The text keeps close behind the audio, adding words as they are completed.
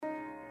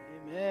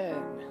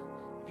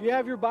If you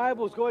have your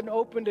Bibles, go ahead and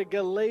open to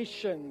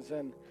Galatians.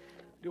 And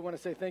I do want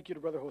to say thank you to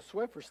Brother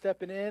Josue for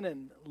stepping in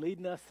and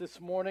leading us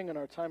this morning in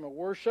our time of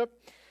worship.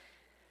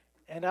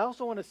 And I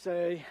also want to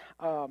say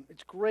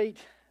it's great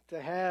to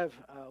have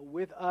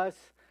with us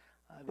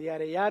the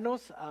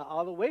Arellanos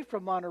all the way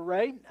from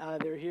Monterrey.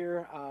 They're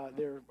here.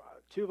 They're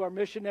two of our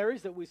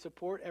missionaries that we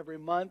support every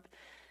month.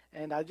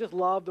 And I just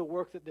love the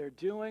work that they're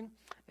doing.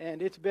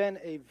 And it's been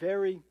a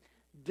very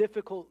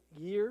difficult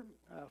year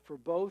for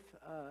both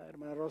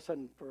Hermana Rosa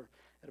and for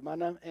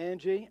Hermana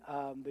Angie.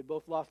 They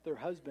both lost their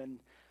husband.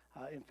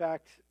 In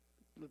fact,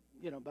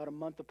 about a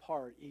month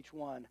apart, each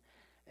one.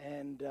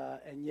 And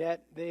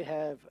yet they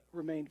have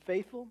remained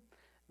faithful.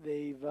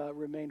 They've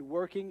remained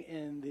working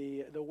in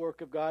the work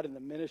of God in the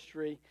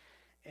ministry.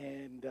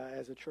 And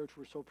as a church,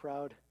 we're so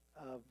proud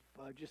of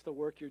just the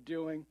work you're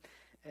doing.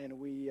 And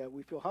we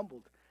feel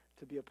humbled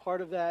to be a part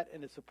of that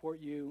and to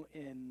support you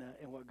in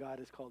what God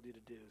has called you to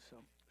do.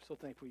 So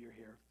thankful you're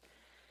here.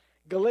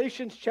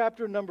 Galatians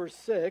chapter number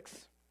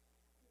 6.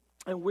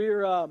 And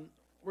we're going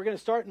to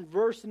start in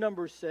verse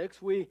number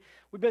 6. We've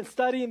been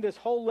studying this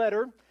whole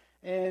letter.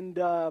 And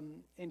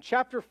in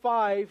chapter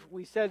 5,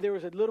 we said there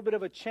was a little bit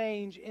of a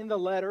change in the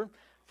letter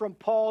from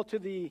Paul to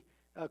the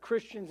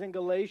Christians in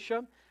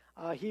Galatia.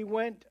 He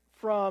went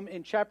from,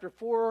 in chapter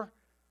 4,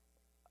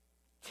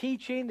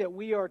 teaching that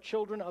we are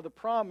children of the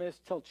promise,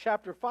 till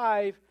chapter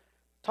 5,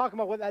 talking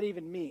about what that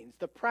even means,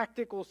 the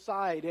practical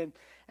side.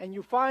 And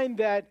you find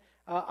that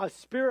a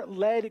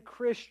Spirit-led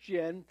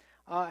Christian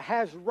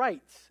has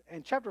rights.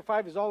 And chapter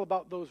 5 is all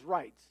about those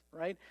rights,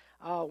 right?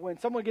 When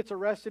someone gets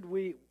arrested,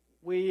 we've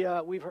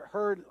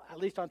heard, at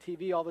least on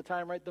TV all the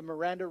time, right? The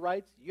Miranda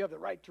rights. You have the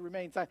right to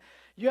remain silent.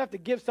 You have to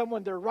give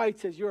someone their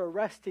rights as you're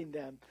arresting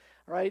them,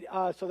 right?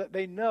 So that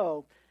they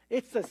know.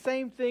 It's the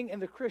same thing in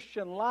the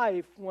Christian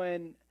life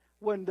when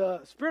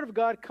the Spirit of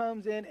God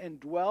comes in and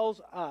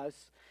dwells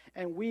us,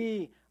 and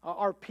we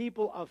are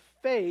people of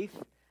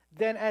faith,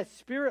 then as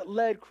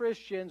Spirit-led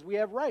Christians, we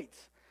have rights.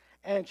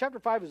 And chapter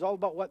 5 is all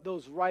about what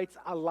those rights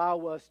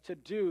allow us to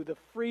do, the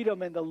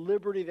freedom and the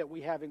liberty that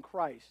we have in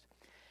Christ.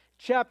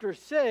 Chapter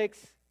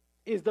 6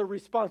 is the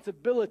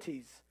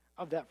responsibilities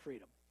of that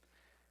freedom,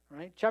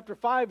 right? Chapter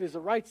 5 is the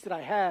rights that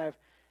I have.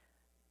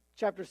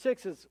 Chapter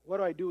 6 is what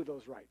do I do with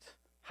those rights?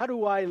 How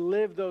do I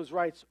live those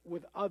rights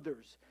with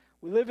others?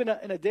 We live in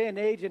a day and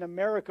age in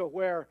America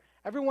where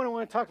everyone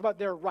wants to talk about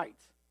their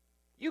rights.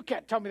 You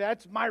can't tell me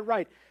that's my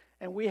right.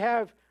 And we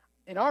have,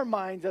 in our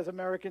minds as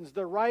Americans,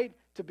 the right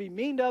to be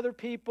mean to other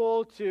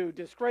people, to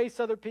disgrace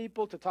other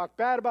people, to talk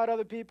bad about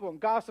other people and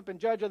gossip and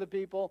judge other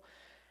people.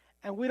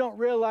 And we don't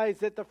realize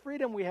that the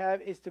freedom we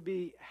have is to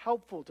be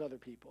helpful to other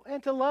people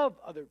and to love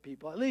other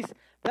people. At least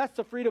that's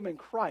the freedom in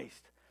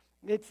Christ.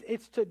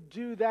 It's to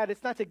do that.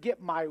 It's not to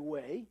get my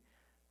way,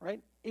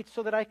 right? It's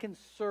so that I can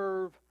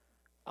serve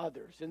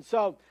others. And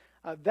so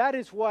that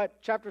is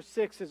what chapter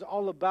 6 is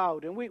all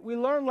about. And we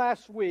learned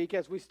last week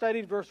as we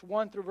studied verse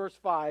 1 through verse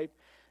 5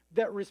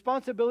 that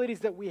responsibilities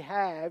that we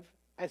have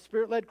as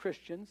Spirit-led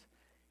Christians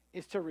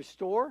is to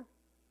restore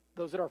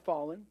those that are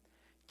fallen,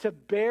 to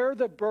bear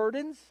the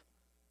burdens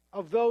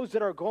of those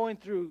that are going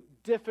through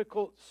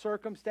difficult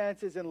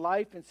circumstances in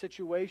life and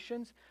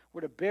situations.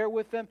 We're to bear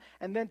with them,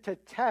 and then to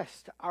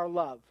test our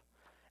love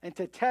and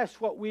to test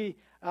what we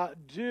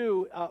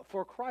do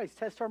for Christ,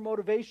 test our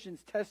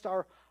motivations, test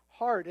our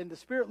heart. And the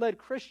Spirit-led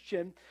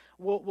Christian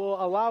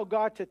will allow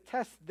God to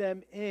test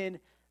them in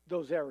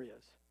those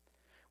areas.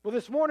 Well,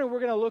 this morning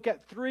we're going to look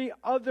at 3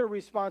 other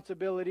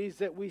responsibilities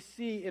that we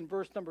see in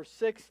verse number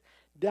 6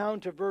 down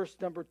to verse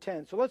number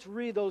 10. So let's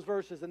read those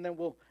verses and then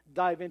we'll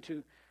dive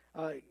into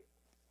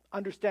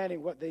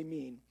understanding what they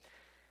mean.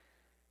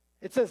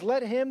 It says,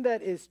 "Let him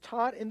that is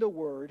taught in the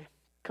word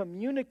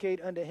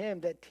communicate unto him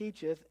that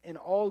teacheth in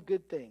all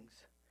good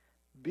things.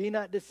 Be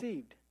not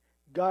deceived.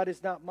 God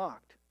is not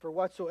mocked. For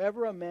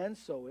whatsoever a man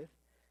soweth,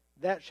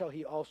 that shall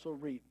he also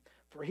reap.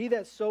 For he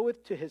that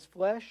soweth to his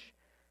flesh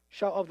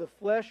shall of the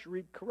flesh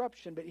reap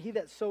corruption, but he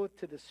that soweth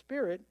to the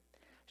Spirit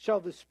shall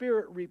of the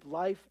Spirit reap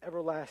life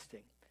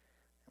everlasting.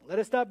 Let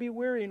us not be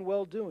weary in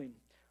well-doing,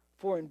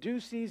 for in due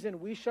season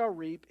we shall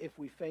reap if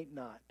we faint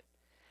not.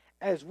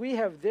 As we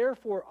have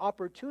therefore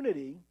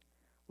opportunity,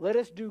 let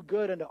us do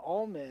good unto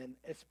all men,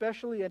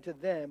 especially unto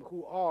them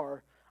who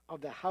are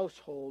of the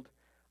household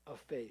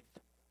of faith."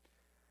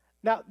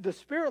 Now, the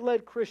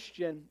Spirit-led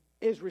Christian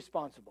is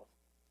responsible.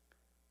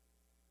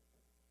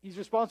 He's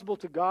responsible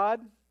to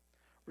God,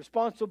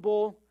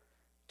 responsible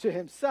to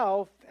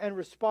himself, and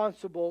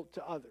responsible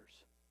to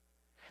others.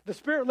 The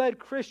Spirit-led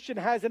Christian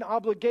has an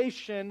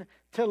obligation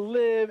to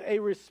live a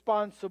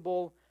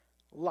responsible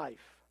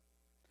life,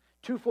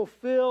 to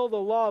fulfill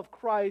the law of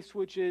Christ,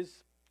 which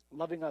is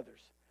loving others,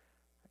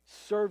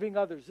 serving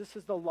others. This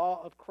is the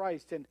law of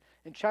Christ. And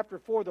in chapter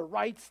 4, the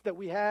rights that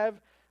we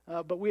have,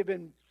 but we have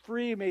been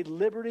free, made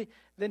liberty.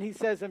 Then he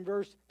says in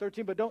verse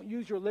 13, but don't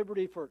use your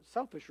liberty for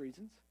selfish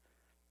reasons.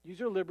 Use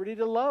your liberty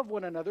to love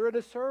one another and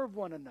to serve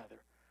one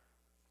another.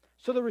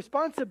 So the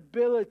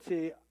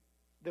responsibility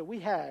that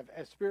we have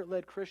as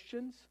Spirit-led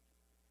Christians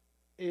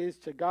is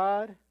to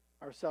God,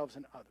 ourselves,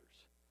 and others.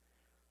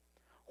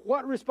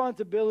 What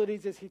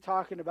responsibilities is he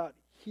talking about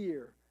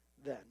here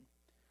then?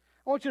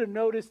 I want you to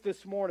notice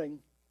this morning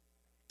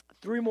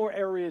 3 more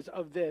areas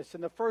of this.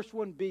 And the first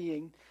one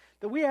being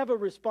that we have a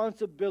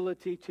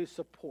responsibility to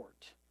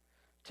support.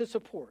 To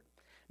support.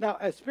 Now,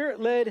 as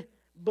Spirit-led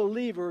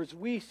believers,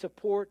 we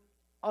support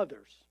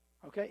others.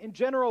 Okay? In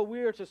general,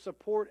 we are to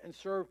support and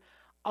serve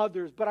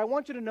others. But I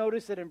want you to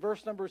notice that in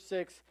verse number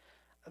 6,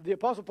 the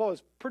Apostle Paul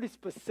is pretty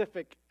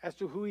specific as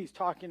to who he's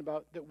talking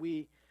about that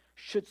we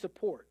should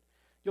support.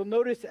 You'll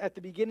notice at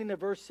the beginning of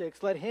verse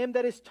 6, let him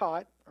that is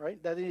taught,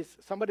 right, that is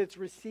somebody that's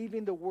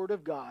receiving the word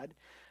of God,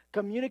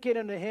 communicate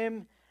unto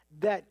him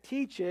that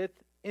teacheth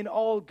in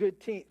all good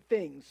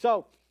things.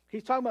 So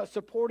he's talking about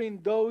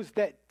supporting those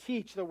that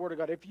teach the word of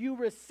God. If you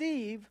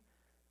receive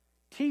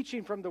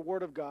teaching from the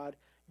word of God,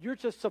 you're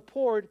to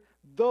support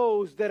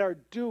those that are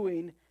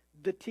doing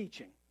the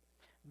teaching.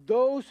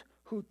 Those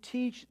who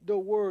teach the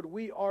word,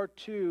 we are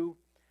to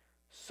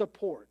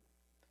support.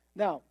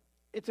 Now,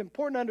 it's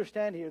important to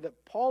understand here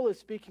that Paul is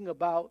speaking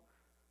about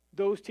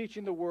those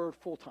teaching the word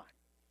full-time.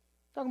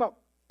 Talking about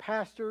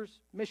pastors,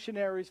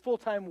 missionaries,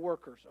 full-time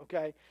workers,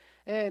 okay?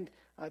 And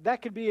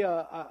that could be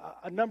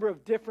a number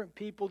of different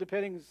people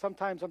depending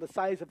sometimes on the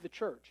size of the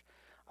church.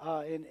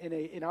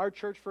 In our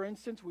church, for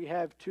instance, we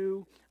have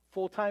 2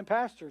 full-time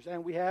pastors,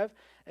 and we have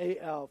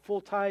a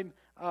full-time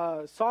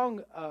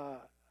song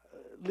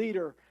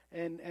leader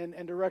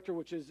and director,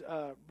 which is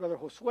Brother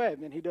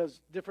Josue, and he does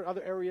different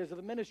other areas of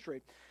the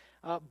ministry.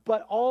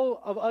 But all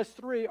of us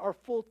 3 are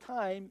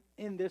full-time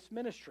in this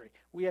ministry.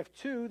 We have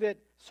 2 that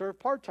serve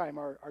part-time,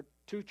 our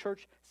 2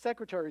 church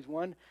secretaries.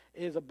 One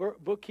is a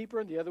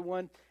bookkeeper, and the other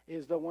one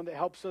is the one that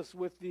helps us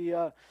with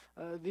the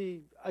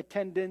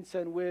attendance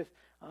and with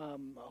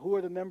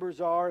who the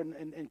members are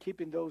and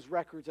keeping those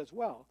records as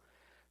well.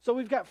 So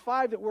we've got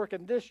 5 that work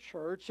in this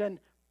church, and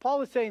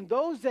Paul is saying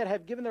those that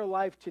have given their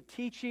life to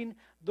teaching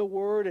the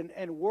word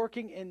and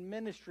working in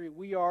ministry,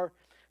 we are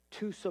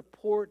to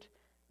support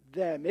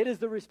them. It is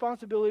the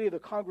responsibility of the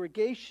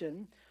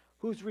congregation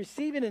who's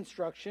receiving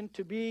instruction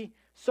to be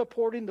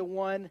supporting the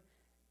one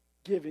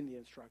giving the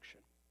instruction.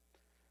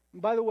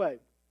 And by the way,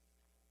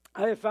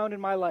 I have found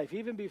in my life,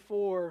 even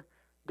before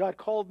God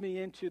called me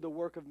into the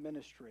work of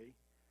ministry,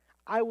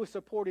 I was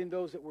supporting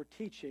those that were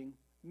teaching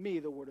me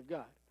the Word of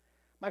God.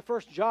 My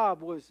first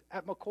job was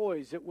at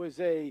McCoy's. It was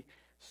a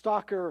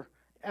stalker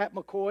at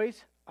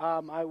McCoy's.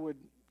 I would,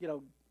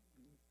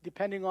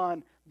 depending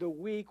on the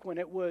week, when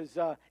it was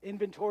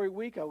inventory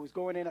week, I was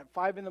going in at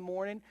 5 in the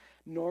morning.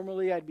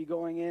 Normally, I'd be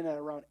going in at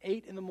around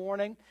 8 in the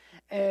morning.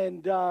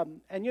 And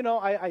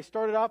I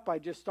started up by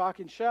just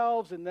stocking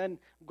shelves and then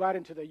got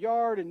into the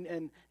yard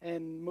and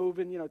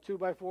moving,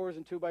 2x4s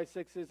and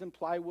 2x6s and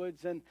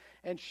plywoods and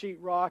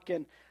sheetrock.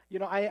 And,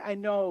 I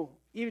know,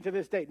 even to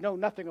this day, know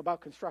nothing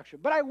about construction.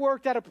 But I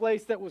worked at a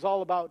place that was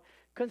all about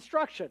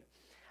construction.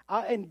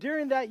 And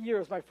during that year, it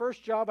was my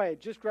first job. I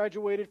had just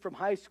graduated from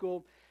high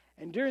school.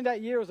 And during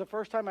that year, it was the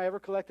first time I ever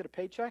collected a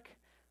paycheck.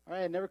 I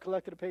had never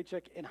collected a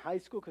paycheck in high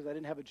school because I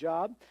didn't have a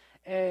job.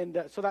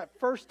 And so that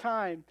first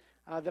time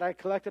that I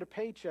collected a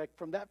paycheck,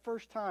 from that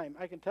first time,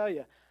 I can tell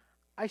you,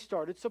 I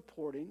started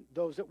supporting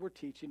those that were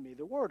teaching me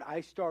the word.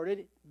 I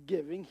started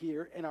giving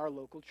here in our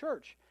local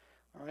church.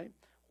 All right.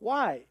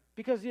 Why?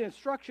 Because the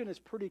instruction is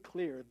pretty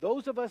clear.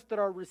 Those of us that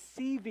are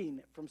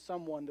receiving from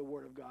someone the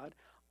word of God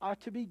ought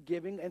to be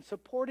giving and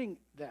supporting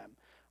them.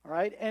 All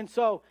right. And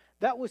so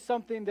that was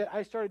something that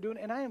I started doing,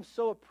 and I am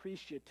so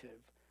appreciative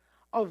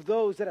of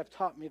those that have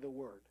taught me the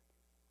word.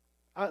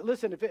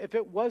 Listen, if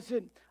it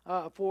wasn't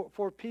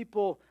for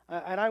people,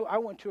 and I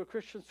went to a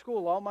Christian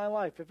school all my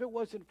life, if it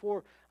wasn't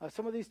for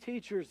some of these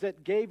teachers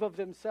that gave of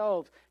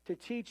themselves to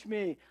teach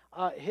me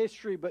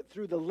history, but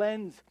through the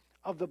lens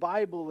of the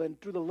Bible and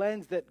through the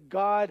lens that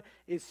God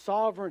is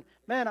sovereign,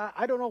 man,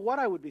 I don't know what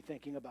I would be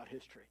thinking about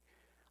history,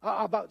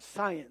 about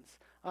science.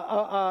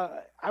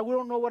 I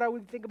don't know what I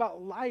would think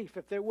about life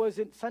if there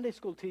wasn't Sunday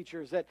school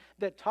teachers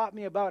that taught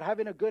me about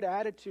having a good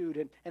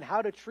attitude and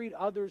how to treat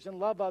others and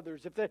love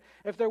others.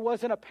 If there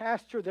wasn't a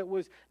pastor that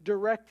was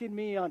directing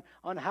me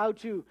on how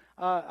to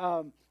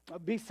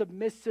be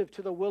submissive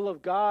to the will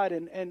of God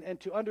and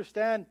to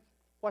understand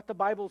what the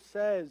Bible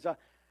says.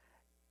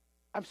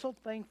 I'm so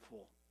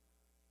thankful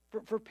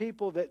for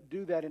people that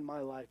do that in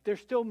my life.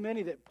 There's still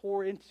many that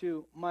pour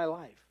into my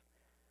life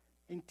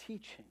in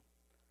teaching.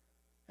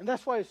 And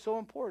that's why it's so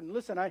important.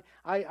 Listen,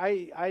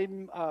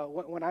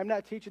 when I'm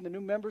not teaching the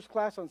new members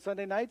class on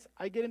Sunday nights,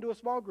 I get into a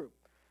small group.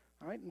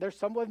 All right, and there's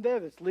someone there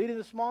that's leading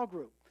the small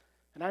group,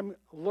 and I'm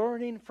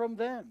learning from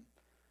them,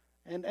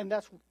 and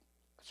that's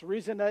the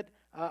reason that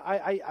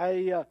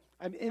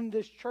I'm in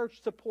this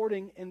church,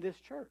 supporting in this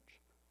church.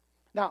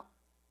 Now,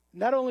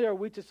 not only are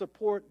we to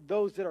support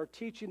those that are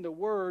teaching the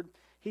word,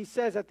 he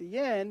says at the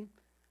end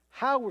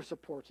how we're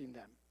supporting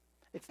them.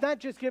 It's not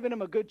just giving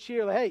them a good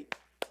cheer, like, hey,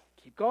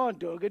 keep going,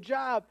 do a good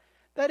job.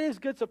 That is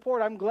good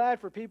support. I'm glad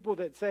for people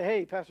that say,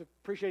 hey, Pastor,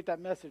 appreciate that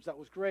message. That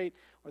was great,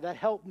 or that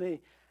helped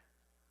me.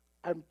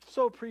 I'm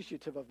so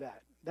appreciative of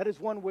that. That is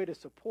one way to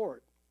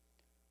support.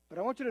 But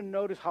I want you to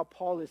notice how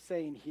Paul is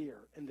saying here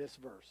in this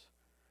verse.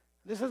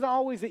 This isn't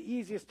always the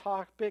easiest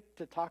topic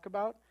to talk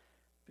about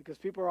because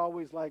people are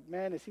always like,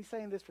 man, is he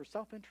saying this for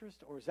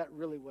self-interest or is that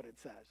really what it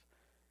says?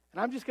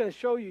 And I'm just going to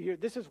show you here,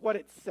 this is what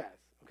it says,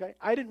 okay?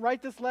 I didn't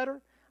write this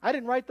letter. I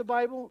didn't write the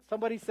Bible.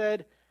 Somebody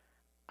said,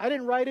 I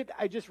didn't write it,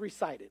 I just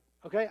recite it,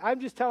 okay? I'm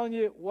just telling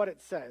you what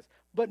it says.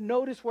 But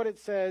notice what it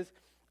says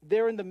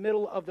there in the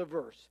middle of the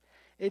verse.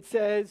 It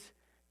says,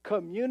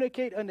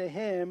 communicate unto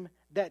him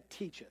that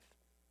teacheth.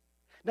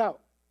 Now,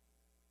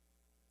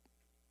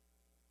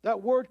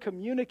 that word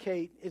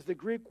communicate is the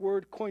Greek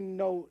word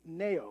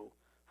koinoneo,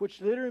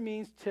 which literally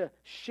means to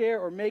share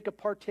or make a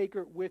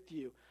partaker with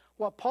you.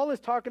 What Paul is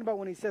talking about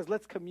when he says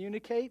let's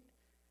communicate,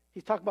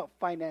 he's talking about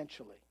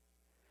financially.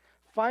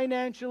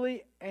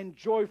 Financially and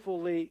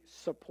joyfully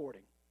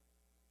supporting.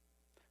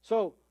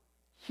 So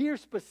here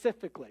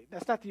specifically,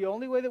 that's not the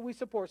only way that we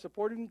support.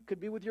 Supporting could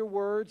be with your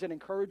words and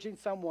encouraging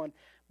someone.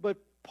 But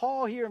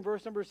Paul here in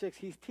verse number 6,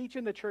 he's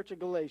teaching the church of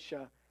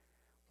Galatia.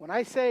 When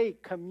I say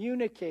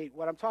communicate,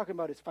 what I'm talking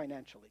about is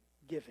financially,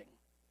 giving.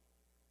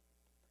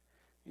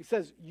 He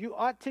says you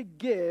ought to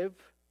give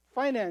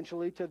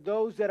financially to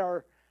those that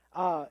are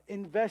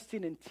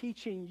investing and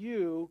teaching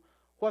you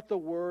what the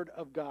Word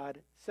of God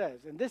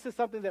says. And this is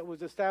something that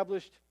was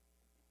established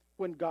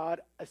when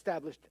God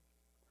established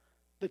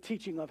the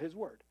teaching of His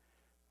Word.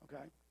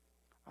 Okay?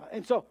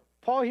 And so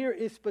Paul here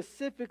is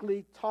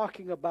specifically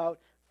talking about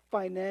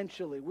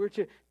financially. We're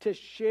to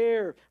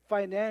share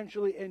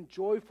financially and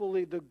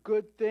joyfully the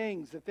good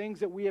things, the things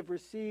that we have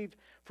received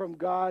from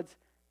God's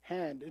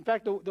hand. In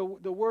fact, the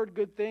word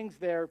good things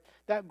there,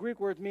 that Greek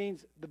word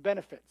means the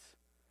benefits.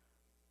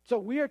 So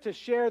we are to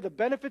share the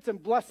benefits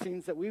and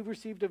blessings that we've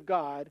received of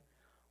God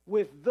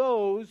with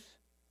those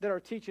that are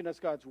teaching us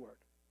God's word.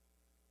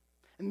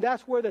 And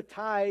that's where the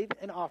tithe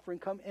and offering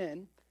come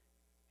in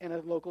a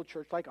local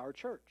church like our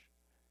church.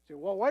 So,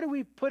 well, why do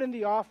we put in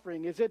the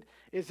offering? Is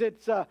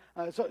it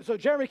so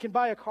Jeremy can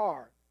buy a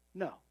car?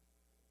 No.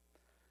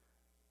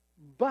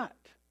 But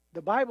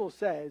the Bible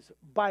says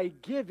by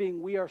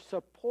giving we are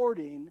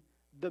supporting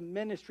the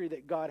ministry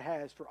that God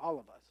has for all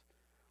of us.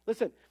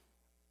 Listen,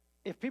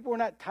 if people were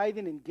not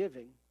tithing and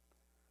giving,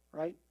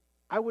 right,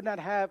 I would not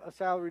have a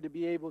salary to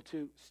be able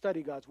to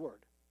study God's word.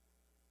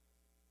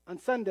 On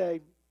Sunday,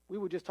 we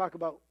would just talk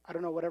about, I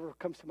don't know, whatever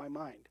comes to my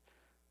mind.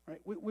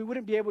 Right? We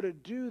wouldn't be able to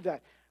do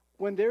that.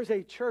 When there's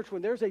a church,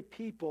 when there's a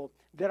people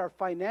that are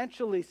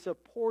financially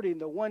supporting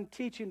the one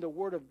teaching the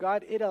Word of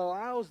God, it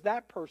allows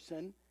that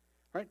person,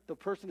 right, the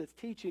person that's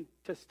teaching,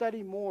 to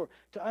study more,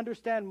 to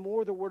understand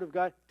more the Word of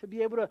God, to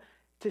be able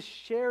to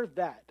share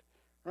that.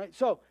 Right?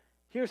 So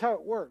here's how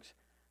it works.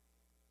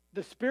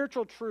 The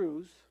spiritual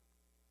truths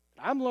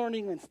that I'm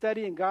learning and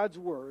studying God's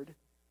Word,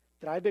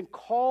 that I've been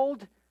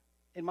called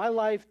in my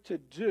life to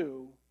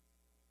do,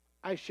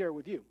 I share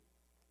with you.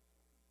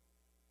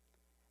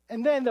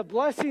 And then the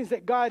blessings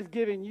that God has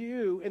given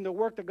you in the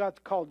work that God's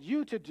called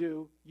you to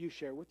do, you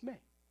share with me.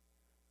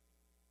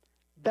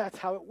 That's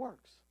how it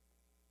works.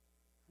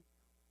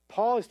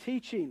 Paul is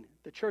teaching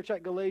the church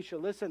at Galatia,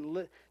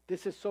 listen,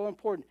 this is so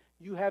important.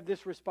 You have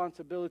this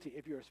responsibility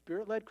if you're a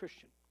Spirit-led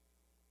Christian.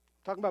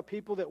 I'm talking about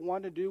people that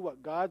want to do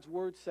what God's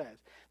Word says,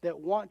 that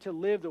want to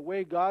live the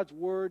way God's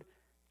Word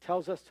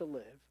tells us to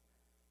live.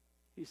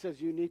 He says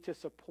you need to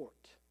support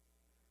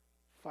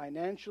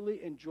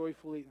financially and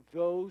joyfully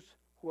those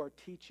who are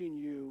teaching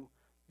you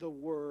the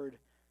Word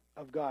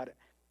of God.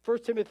 1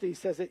 Timothy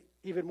says it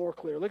even more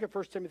clear. Look at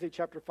 1 Timothy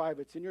chapter 5.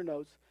 It's in your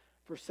notes,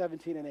 verse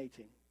 17 and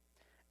 18.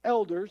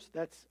 Elders,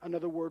 that's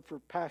another word for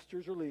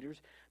pastors or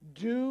leaders,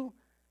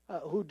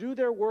 who do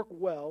their work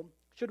well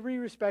should be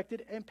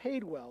respected and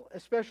paid well,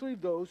 especially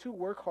those who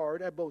work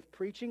hard at both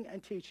preaching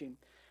and teaching.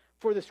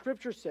 For the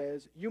Scripture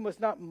says, you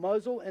must not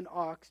muzzle an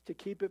ox to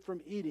keep it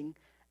from eating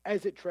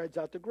as it treads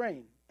out the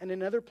grain. And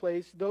in another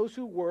place, those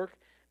who work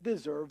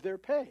deserve their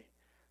pay.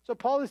 So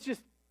Paul is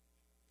just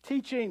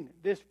teaching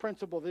this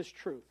principle, this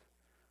truth,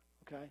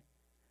 okay?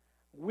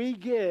 We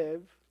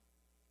give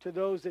to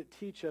those that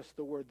teach us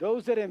the word.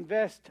 Those that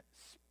invest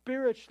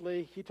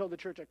spiritually, he told the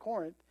church at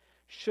Corinth,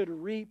 should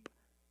reap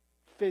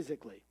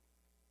physically,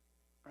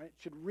 right?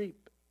 Should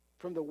reap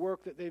from the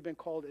work that they've been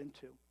called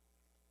into.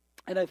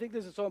 And I think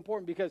this is so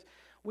important because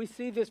we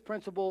see this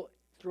principle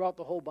throughout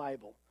the whole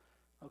Bible,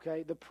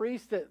 okay? The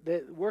priests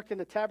that worked in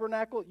the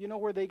tabernacle, you know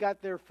where they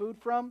got their food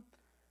from?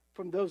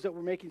 From those that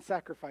were making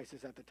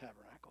sacrifices at the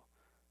tabernacle.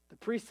 The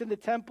priests in the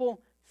temple,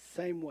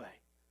 same way.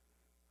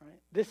 Right?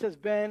 This has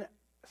been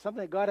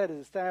something that God has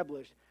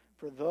established.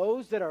 For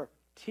those that are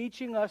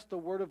teaching us the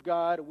Word of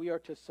God, we are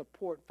to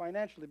support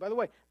financially. By the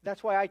way,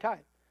 that's why I tithe.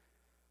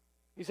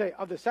 You say,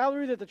 of the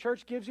salary that the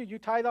church gives you, you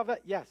tithe off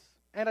that? Yes.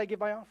 And I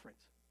give my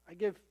offerings.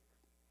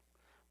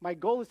 My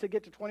goal is to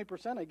get to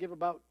 20%. I give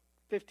about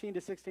 15 to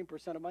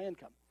 16% of my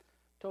income,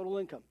 total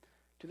income,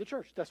 to the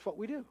church. That's what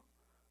we do.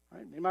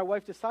 Right? And my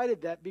wife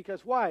decided that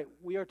because why?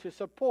 We are to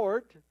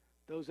support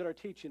those that are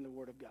teaching the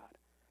Word of God.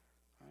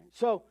 Right?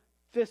 So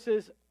this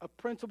is a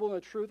principle and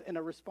a truth and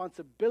a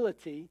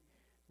responsibility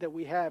that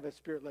we have as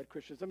Spirit-led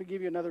Christians. Let me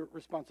give you another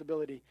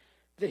responsibility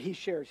that he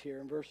shares here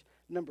in verse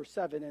number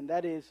 7, and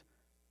that is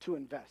to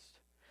invest.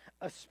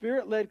 a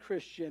Spirit-led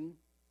Christian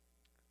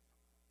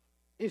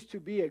is to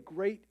be a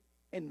great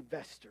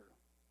investor.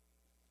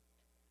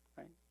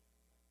 Right?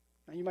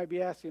 Now you might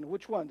be asking,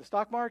 which one? The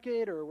stock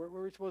market, or where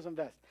are we supposed to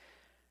invest?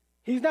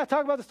 He's not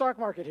talking about the stock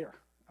market here,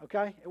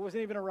 okay? It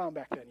wasn't even around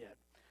back then yet.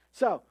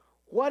 So,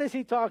 what is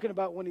he talking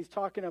about when he's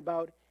talking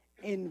about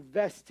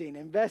investing?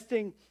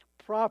 Investing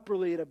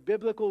properly in a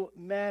biblical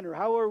manner.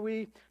 How are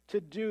we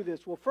to do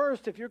this? Well,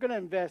 first, if you're going to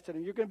invest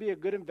and you're going to be a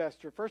good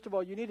investor, first of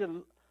all, you need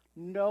to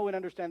know and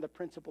understand the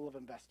principle of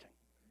investing.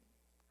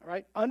 All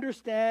right?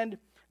 Understand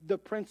the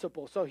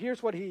principle. So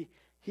here's what he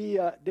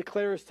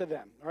declares to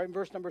them. All right, in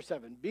verse number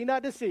 7. Be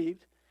not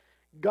deceived,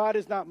 God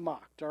is not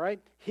mocked. All right?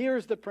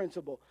 Here's the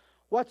principle.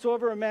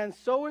 Whatsoever a man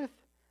soweth,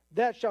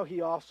 that shall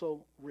he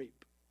also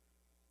reap.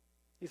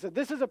 He said,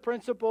 this is a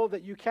principle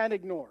that you can't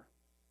ignore.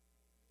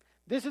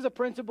 This is a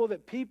principle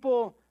that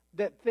people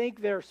that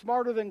think they're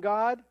smarter than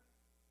God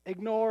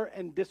ignore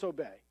and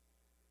disobey.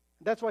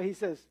 That's why he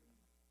says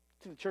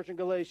to the church in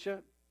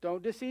Galatia,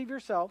 don't deceive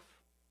yourself.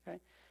 Okay?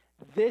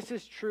 This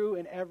is true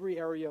in every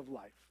area of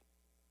life.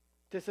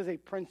 This is a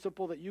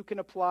principle that you can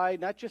apply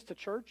not just to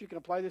church. You can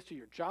apply this to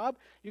your job.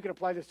 You can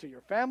apply this to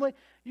your family.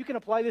 You can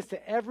apply this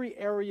to every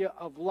area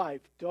of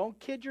life. Don't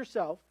kid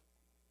yourself.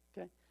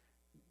 Okay?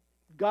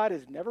 God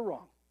is never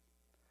wrong.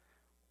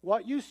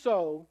 What you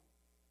sow,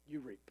 you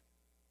reap.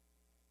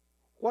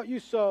 What you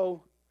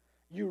sow,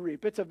 you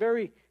reap. It's a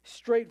very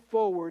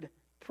straightforward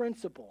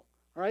principle.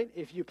 Right?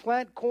 If you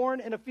plant corn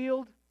in a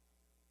field,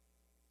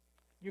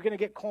 you're going to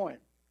get corn.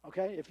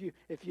 Okay?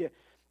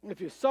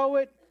 If you sow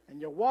it and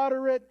you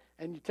water it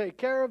and you take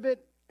care of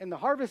it, in the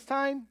harvest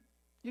time,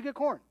 you get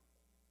corn.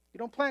 You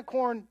don't plant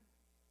corn,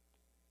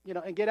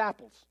 and get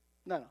apples.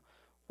 No.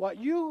 What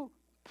you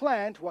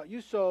plant, what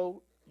you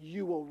sow,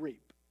 you will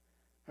reap.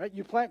 Right?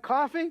 You plant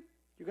coffee,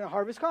 you're going to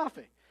harvest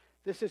coffee.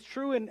 This is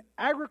true in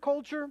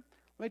agriculture.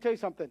 Let me tell you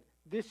something.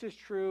 This is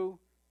true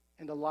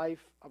in the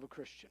life of a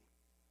Christian.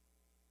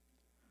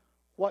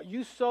 What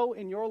you sow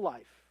in your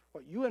life,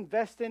 what you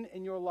invest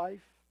in your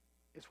life,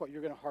 is what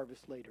you're going to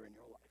harvest later in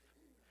your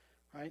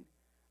life.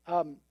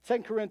 Right?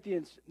 2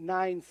 Corinthians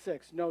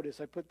 9:6. Notice,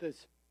 I put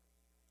this.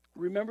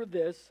 Remember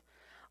this.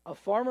 A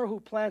farmer who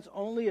plants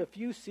only a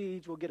few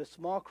seeds will get a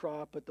small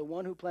crop, but the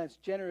one who plants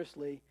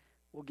generously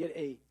will get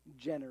a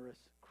generous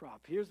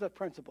crop. Here's the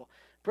principle.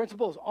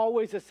 Principle is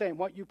always the same.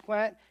 What you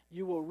plant,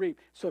 you will reap.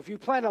 So if you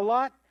plant a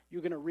lot,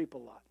 you're going to reap a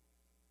lot.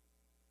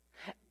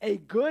 A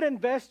good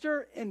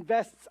investor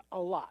invests a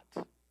lot,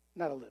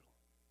 not a little.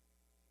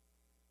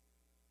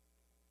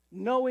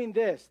 Knowing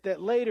this,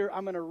 that later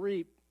I'm going to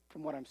reap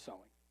from what I'm sowing.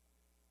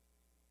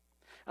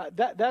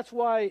 That's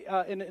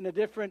why in a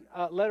different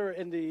letter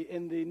in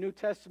the New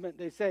Testament,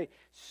 they say,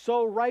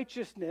 sow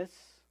righteousness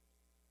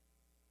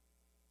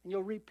and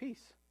you'll reap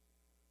peace.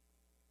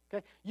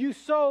 Okay? You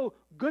sow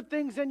good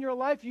things in your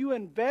life, you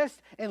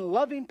invest in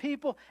loving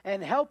people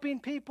and helping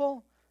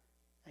people,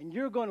 and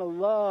you're going to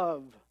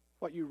love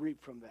what you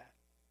reap from that.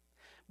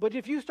 But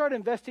if you start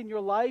investing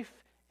your life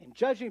in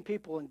judging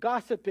people and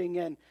gossiping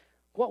and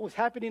what was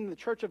happening in the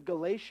church of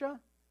Galatia,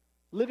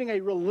 living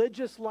a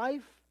religious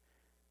life,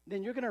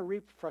 then you're going to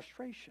reap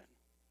frustration.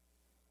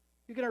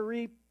 You're going to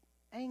reap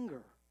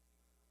anger.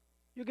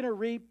 You're going to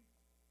reap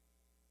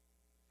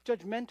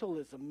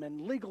judgmentalism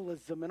and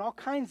legalism and all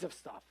kinds of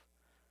stuff.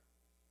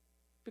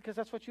 Because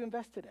that's what you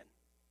invested in.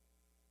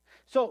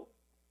 So,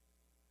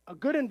 a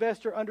good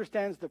investor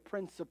understands the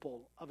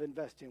principle of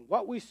investing.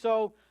 What we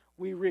sow,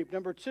 we reap.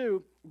 Number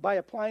 2, by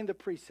applying the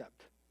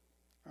precept.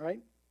 All right?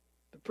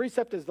 The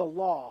precept is the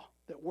law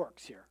that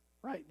works here.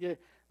 Right?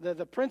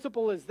 The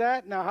principle is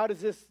that. Now, how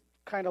does this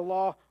kind of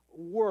law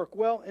work?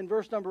 Well, in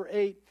verse number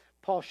 8,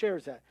 Paul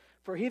shares that.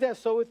 For he that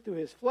soweth to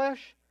his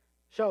flesh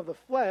shall of the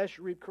flesh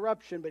reap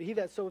corruption, but he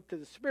that soweth to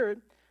the Spirit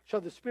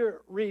shall the Spirit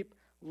reap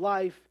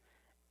life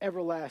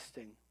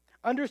everlasting.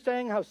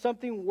 Understanding how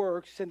something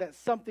works and that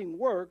something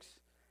works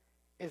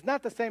is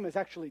not the same as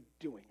actually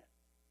doing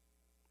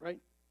it. Right?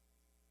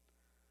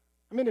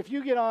 I mean, if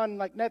you get on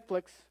like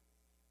Netflix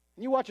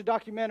and you watch a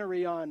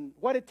documentary on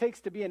what it takes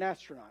to be an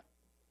astronaut,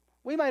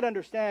 we might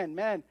understand,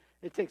 man,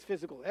 it takes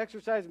physical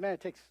exercise, man,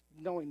 it takes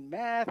knowing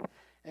math,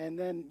 and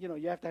then,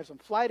 you have to have some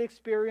flight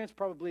experience,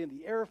 probably in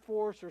the Air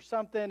Force or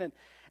something,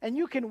 and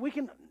we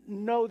can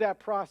know that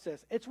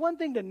process. It's one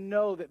thing to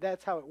know that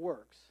that's how it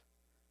works.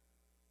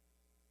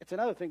 It's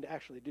another thing to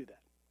actually do that,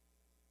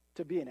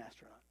 to be an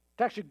astronaut,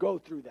 to actually go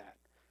through that.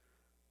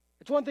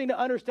 It's one thing to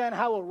understand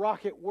how a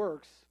rocket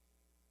works.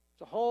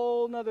 It's a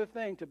whole other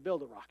thing to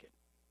build a rocket,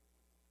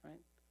 right?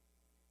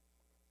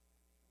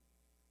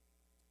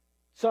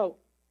 So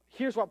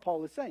here's what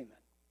Paul is saying then.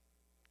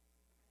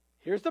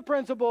 Here's the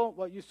principle.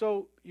 What you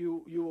sow,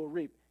 you will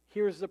reap.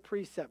 Here's the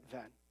precept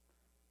then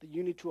that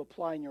you need to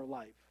apply in your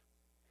life.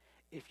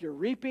 If you're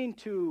reaping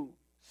to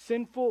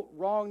sinful,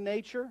 wrong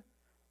nature,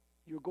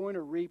 you're going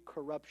to reap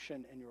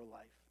corruption in your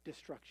life,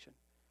 destruction.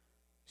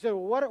 So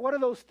what are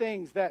those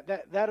things that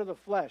are the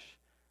flesh?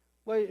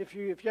 Well, if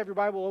you have your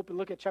Bible open,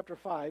 look at chapter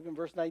 5 and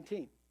verse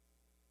 19.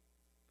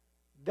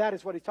 That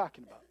is what he's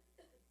talking about.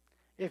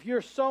 If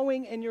you're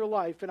sowing in your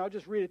life, and I'll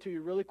just read it to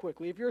you really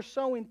quickly. If you're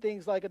sowing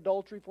things like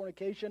adultery,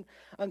 fornication,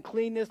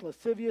 uncleanness,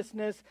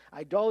 lasciviousness,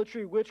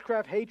 idolatry,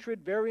 witchcraft,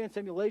 hatred, variance,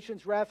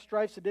 emulations, wrath,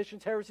 strife,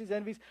 seditions, heresies,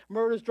 envies,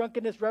 murders,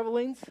 drunkenness,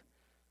 revelings,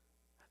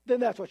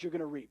 then that's what you're going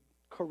to reap,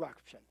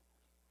 corruption.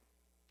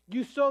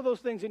 You sow those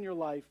things in your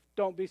life,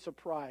 don't be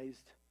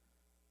surprised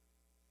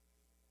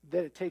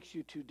that it takes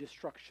you to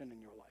destruction in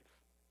your life.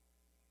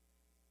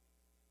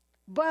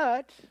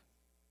 But,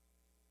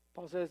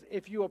 Paul says,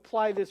 if you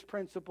apply this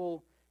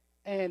principle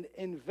and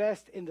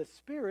invest in the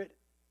Spirit,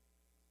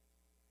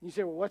 you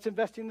say, well, what's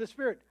investing in the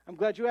Spirit? I'm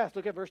glad you asked.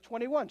 Look at verse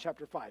 21,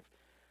 chapter 5.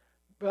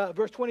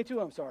 Verse 22,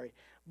 I'm sorry.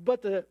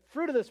 But the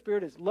fruit of the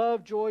Spirit is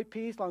love, joy,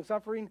 peace,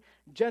 long-suffering,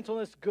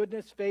 gentleness,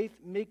 goodness, faith,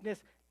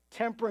 meekness,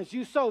 temperance.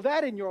 You sow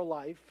that in your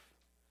life,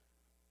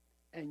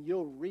 and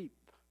you'll reap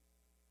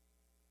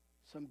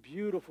some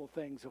beautiful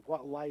things of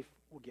what life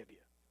will give you.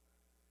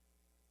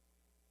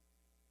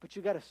 But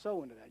you got to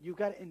sow into that. You've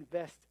got to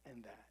invest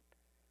in that.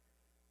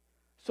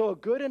 So a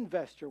good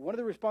investor, one of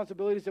the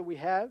responsibilities that we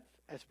have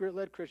as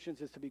Spirit-led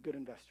Christians is to be good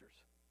investors.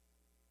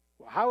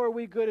 Well, how are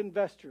we good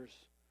investors?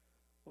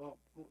 Well,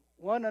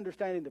 one,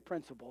 understanding the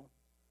principle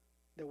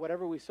that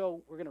whatever we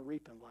sow, we're going to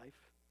reap in life.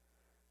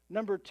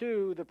 Number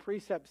two, the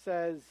precept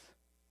says,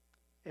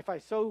 if I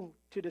sow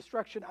to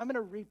destruction, I'm going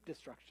to reap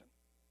destruction.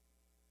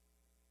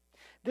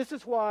 This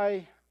is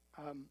why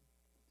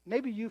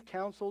maybe you've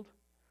counseled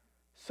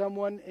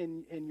someone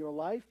in your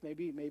life,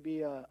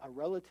 maybe a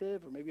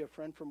relative or maybe a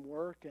friend from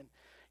work, and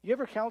you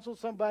ever counseled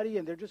somebody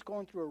and they're just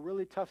going through a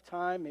really tough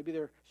time, maybe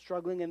they're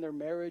struggling in their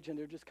marriage and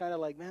they're just kind of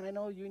like, man, I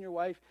know you and your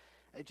wife,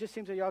 it just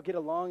seems like y'all get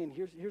along, and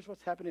here's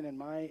what's happening in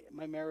my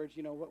marriage,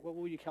 you know, what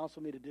will you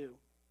counsel me to do?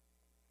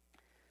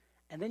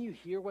 And then you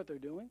hear what they're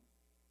doing,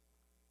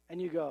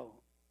 and you go,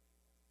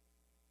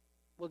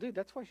 well, dude,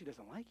 that's why she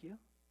doesn't like you,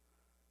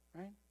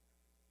 right?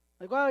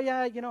 Like, well,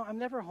 yeah, you know, I'm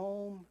never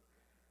home.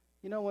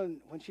 You know,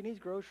 when she needs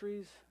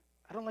groceries,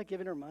 I don't like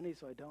giving her money,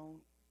 so I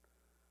don't.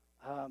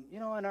 You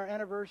know, on our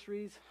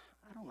anniversaries,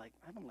 I don't like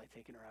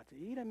taking her out to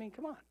eat. I mean,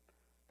 come on,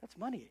 that's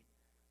money,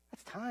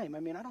 that's time.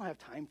 I mean, I don't have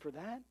time for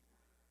that.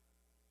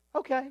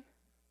 Okay,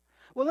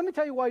 well, let me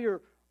tell you why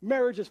your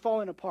marriage is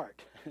falling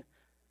apart.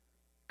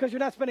 Because you're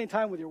not spending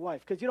time with your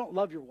wife, because you don't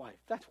love your wife.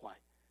 That's why,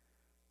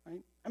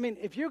 right? I mean,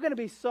 if you're going to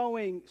be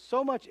sowing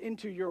so much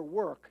into your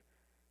work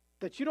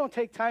that you don't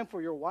take time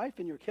for your wife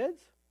and your kids,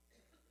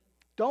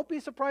 don't be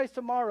surprised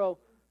tomorrow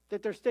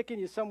that they're sticking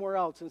you somewhere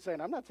else and saying,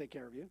 I'm not taking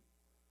care of you.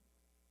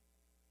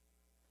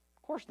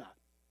 Of course not.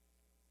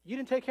 You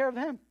didn't take care of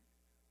them.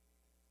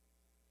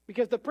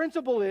 Because the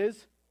principle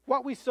is,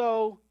 what we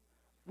sow,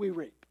 we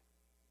reap.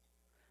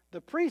 The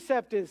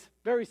precept is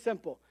very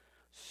simple.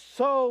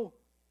 Sow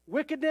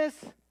wickedness,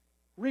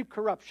 reap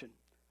corruption.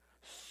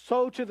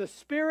 Sow to the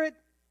Spirit,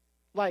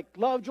 like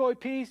love, joy,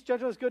 peace,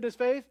 gentleness, goodness,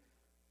 faith,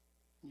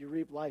 you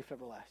reap life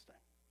everlasting.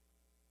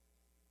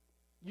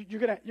 You're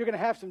gonna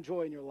have some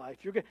joy in your life.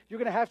 You're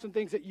gonna have some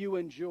things that you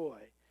enjoy.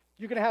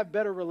 You're gonna have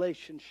better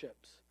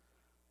relationships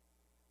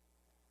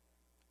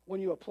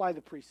when you apply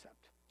the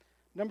precept.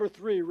 Number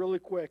 3, really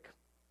quick,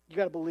 you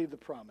got to believe the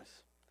promise.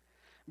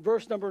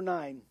 Verse number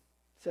 9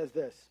 says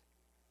this.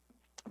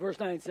 Verse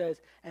 9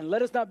 says, and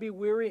let us not be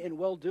weary in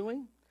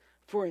well-doing,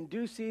 for in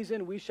due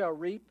season we shall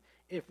reap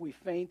if we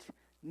faint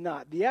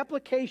not. The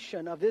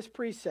application of this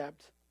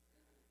precept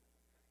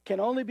can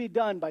only be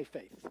done by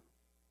faith.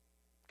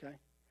 Okay?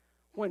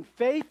 When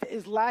faith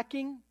is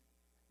lacking,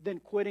 then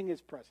quitting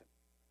is present.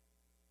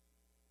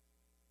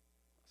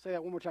 I'll say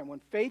that one more time. When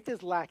faith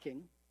is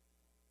lacking,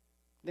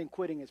 then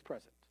quitting is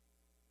present.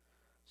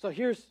 So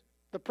here's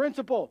the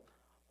principle.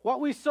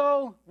 What we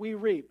sow, we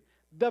reap.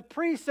 The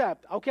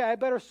precept, okay, I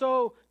better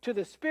sow to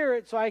the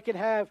Spirit so I can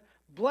have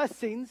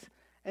blessings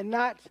and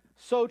not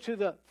sow to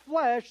the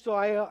flesh so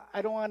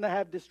I don't want to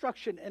have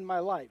destruction in my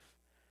life.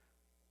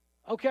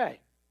 Okay,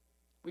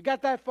 we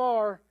got that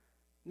far.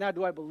 Now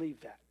do I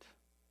believe that?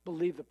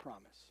 Believe the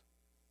promise.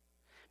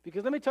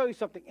 Because let me tell you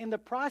something. In the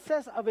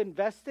process of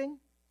investing,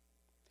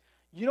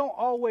 you don't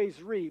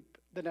always reap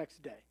the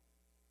next day.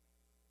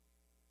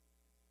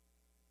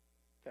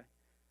 Okay.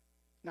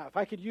 Now, if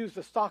I could use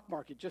the stock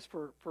market just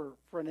for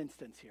an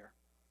instance here.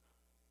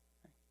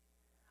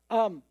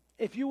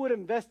 If you would have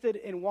invested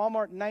in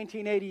Walmart in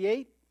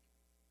 1988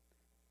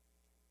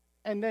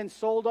 and then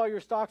sold all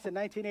your stocks in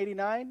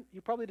 1989,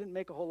 you probably didn't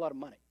make a whole lot of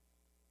money.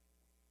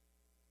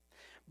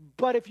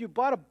 But if you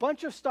bought a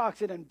bunch of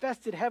stocks and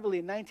invested heavily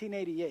in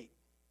 1988,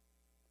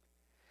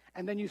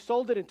 and then you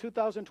sold it in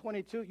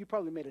 2022, you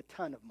probably made a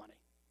ton of money.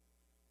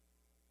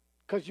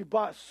 Because you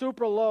bought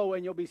super low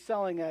and you'll be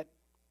selling at,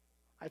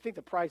 I think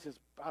the price is,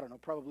 I don't know,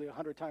 probably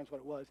 100 times what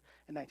it was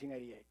in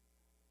 1988.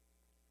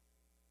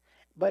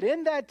 But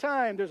in that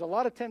time, there's a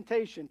lot of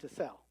temptation to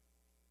sell.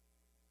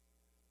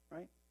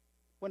 Right?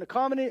 When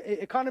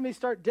economies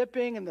start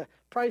dipping and the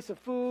price of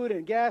food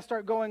and gas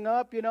start going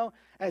up, you know,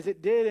 as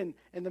it did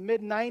in the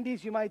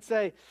mid-90s, you might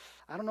say,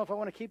 I don't know if I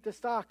want to keep this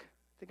stock.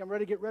 I think I'm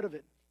ready to get rid of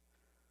it.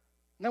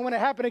 And then when it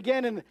happened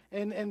again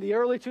in the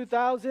early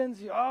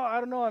 2000s, I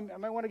don't know, I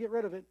might want to get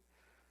rid of it.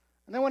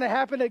 And then when it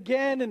happened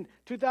again in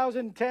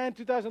 2010,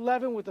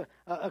 2011 with the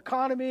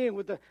economy and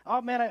with the, oh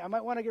man, I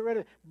might want to get rid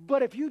of it.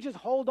 But if you just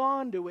hold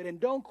on to it and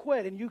don't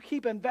quit and you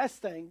keep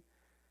investing,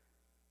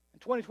 in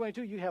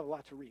 2022 you have a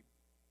lot to reap.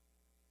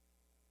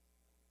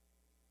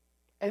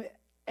 And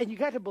you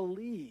got to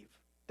believe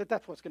that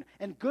that's what's going to,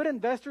 and good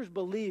investors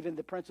believe in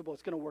the principle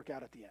it's going to work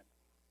out at the end.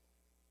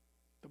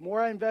 The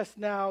more I invest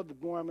now, the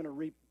more I'm going to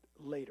reap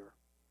later.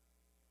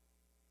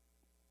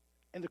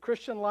 In the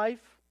Christian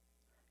life,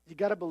 you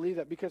got to believe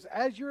that, because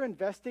as you're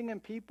investing in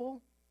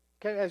people,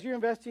 okay, as you're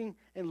investing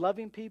in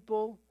loving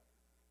people,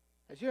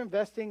 as you're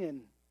investing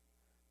in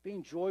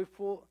being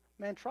joyful,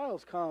 man,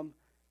 trials come,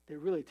 they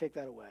really take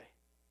that away.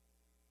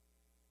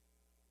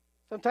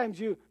 Sometimes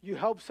you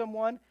help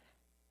someone,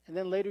 and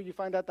then later you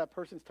find out that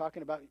person's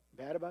talking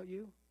bad about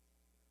you,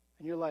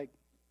 and you're like,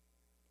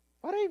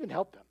 why did I even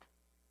help them?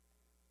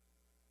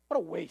 What a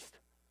waste.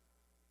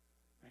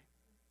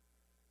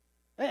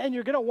 Right? And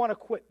you're going to want to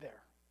quit there.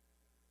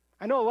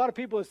 I know a lot of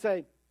people who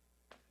say,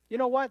 you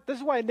know what, this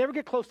is why I never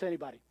get close to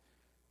anybody,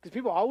 because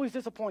people always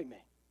disappoint me.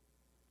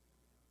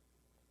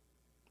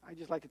 I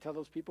just like to tell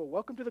those people,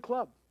 welcome to the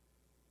club.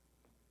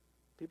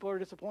 People are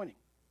disappointing.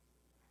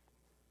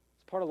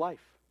 It's part of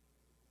life.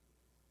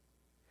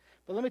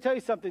 But let me tell you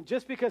something,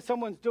 just because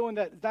someone's doing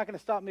that, it's not going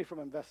to stop me from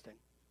investing.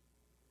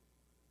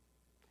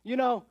 You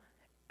know,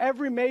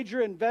 every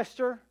major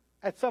investor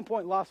at some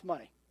point lost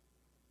money.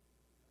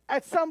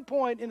 At some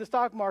point in the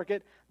stock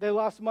market, they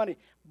lost money.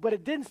 But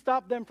it didn't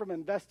stop them from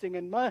investing.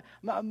 And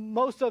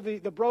most of the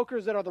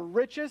brokers that are the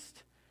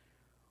richest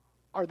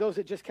are those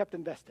that just kept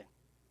investing.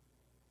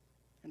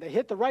 And they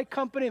hit the right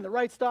company and the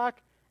right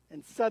stock,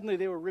 and suddenly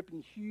they were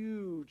reaping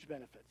huge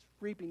benefits,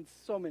 reaping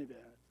so many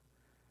benefits,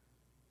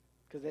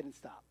 because they didn't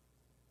stop.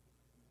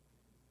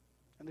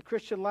 In the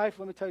Christian life,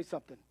 let me tell you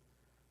something.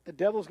 The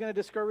devil's going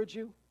to discourage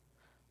you.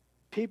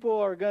 People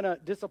are going to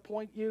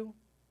disappoint you.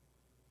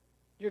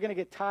 You're going to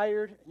get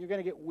tired, and you're going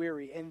to get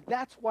weary. And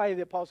that's why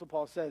the Apostle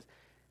Paul says,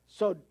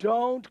 so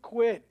don't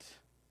quit.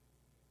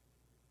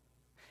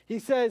 He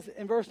says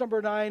in verse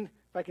number 9,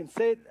 if I can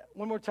say it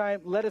one more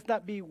time, let us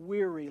not be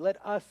weary. Let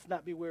us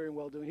not be weary in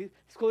well-doing. He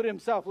excluded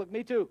himself. Look,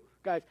 me too,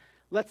 guys.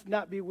 Let's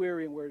not be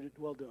weary in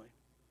well-doing.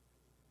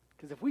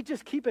 Because if we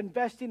just keep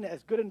investing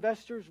as good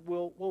investors,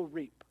 we'll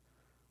reap.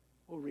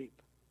 We'll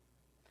reap.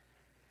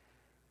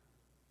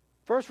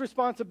 First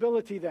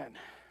responsibility, then,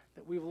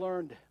 that we've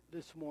learned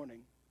this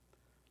morning.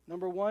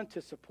 Number one,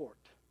 to support.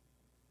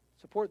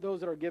 Support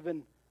those that are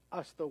giving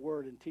us the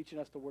word and teaching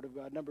us the word of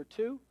God. Number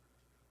two,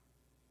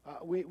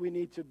 we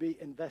need to be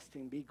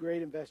investing, be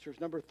great investors.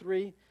 Number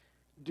three,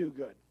 do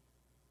good.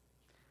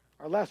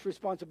 Our last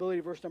responsibility,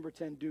 verse number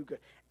 10, do good.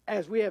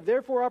 As we have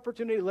therefore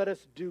opportunity, let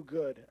us do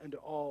good unto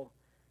all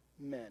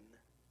men.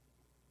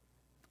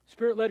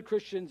 Spirit-led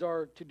Christians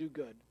are to do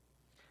good.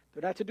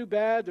 They're not to do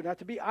bad. They're not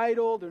to be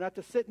idle. They're not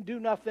to sit and do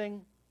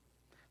nothing.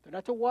 They're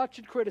not to watch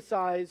and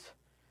criticize.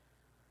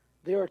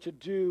 They are to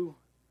do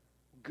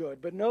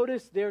good. But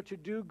notice they're to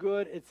do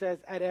good, it says,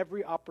 at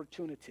every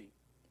opportunity.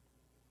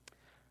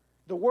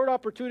 The word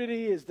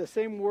opportunity is the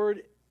same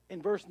word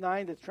in verse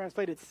 9 that's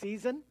translated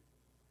season.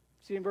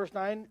 See in verse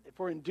 9,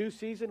 for in due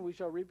season we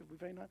shall reap if we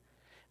faint not.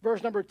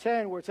 Verse number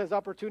 10, where it says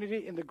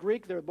opportunity, in the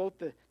Greek, they're both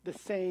the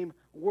same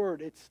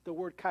word. It's the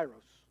word kairos.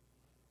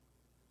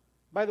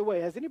 By the way,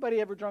 has anybody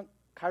ever drunk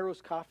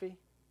kairos coffee?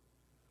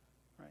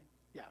 Right?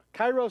 Yeah,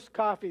 kairos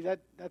coffee,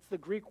 that's the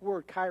Greek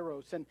word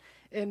kairos.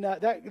 And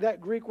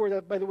that Greek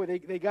word, by the way,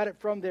 they got it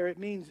from there. It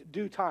means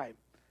due time.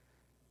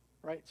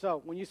 Right?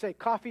 So when you say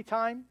coffee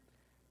time,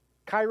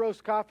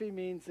 kairos coffee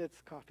means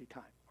it's coffee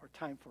time or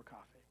time for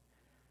coffee.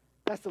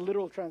 That's the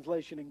literal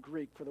translation in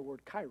Greek for the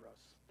word kairos.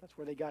 That's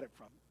where they got it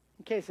from.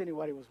 In case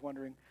anybody was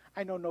wondering,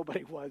 I know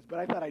nobody was, but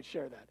I thought I'd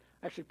share that.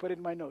 I actually put it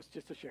in my notes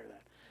just to share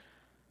that.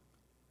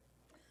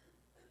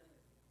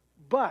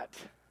 But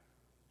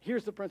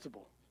here's the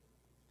principle.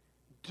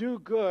 Do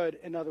good,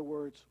 in other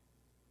words,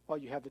 while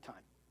you have the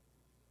time.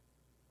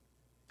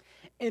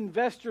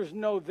 Investors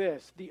know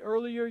this. The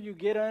earlier you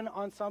get in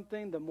on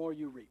something, the more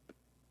you reap.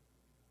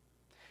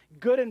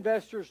 Good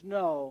investors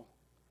know,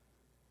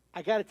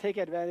 I got to take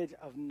advantage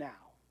of now.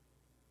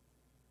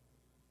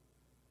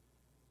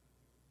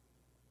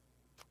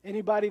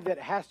 Anybody that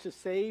has to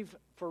save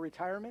for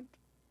retirement?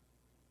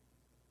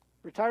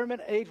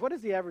 Retirement age, what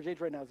is the average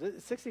age right now? Is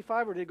it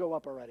 65 or did it go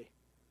up already?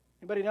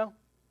 Anybody know?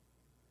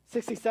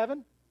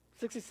 67?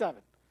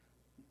 67.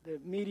 The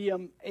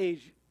medium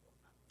age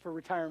for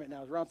retirement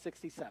now is around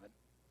 67.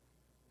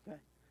 Okay.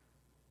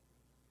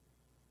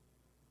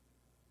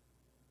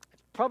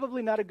 It's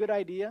probably not a good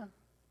idea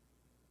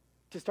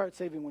to start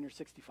saving when you're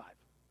 65.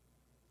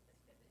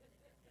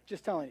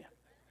 Just telling you.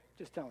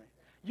 Just telling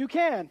you. You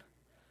can.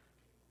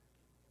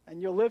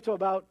 And you'll live to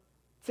about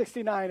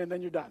 69 and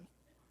then you're done.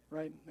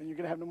 Right? And you're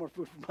going to have no more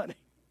food for money.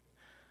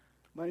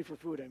 Money for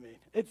food, I mean.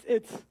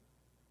 It's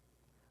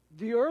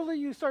the earlier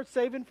you start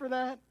saving for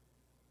that,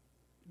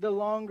 the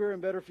longer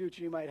and better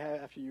future you might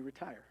have after you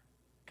retire,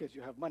 because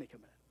you have money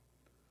coming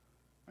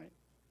in. Right?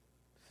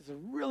 This is a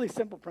really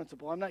simple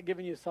principle. I'm not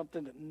giving you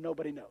something that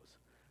nobody knows.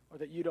 or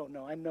that you don't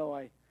know.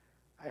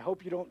 I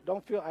hope you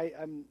don't feel,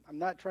 I'm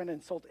not trying to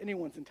insult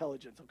anyone's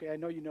intelligence, okay? I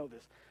know you know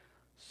this.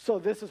 So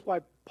this is why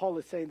Paul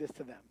is saying this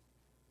to them.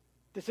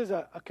 This is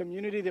a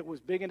community that was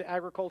big into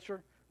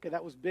agriculture. Okay,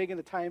 that was big in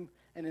the time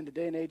and in the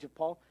day and age of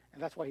Paul,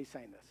 and that's why he's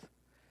saying this.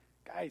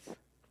 Guys,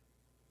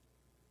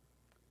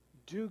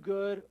 do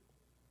good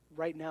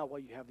right now while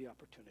you have the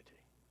opportunity,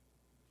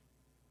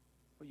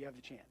 while you have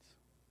the chance.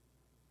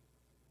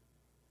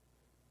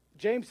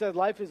 James said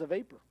life is a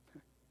vapor.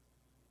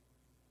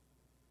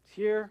 It's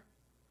here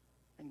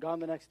and gone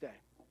the next day.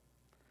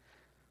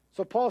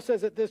 So Paul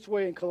says it this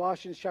way in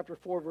Colossians chapter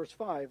 4, verse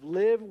 5.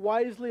 Live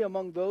wisely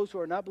among those who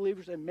are not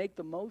believers and make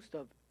the most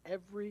of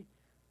every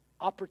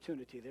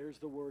opportunity. There's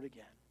the word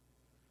again.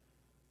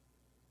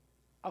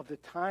 Of the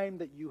time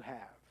that you have.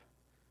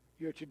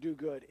 You're to do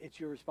good. It's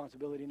your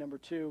responsibility. Number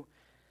 2,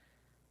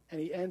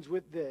 and he ends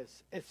with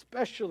this,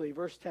 especially,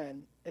 verse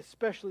 10,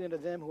 especially unto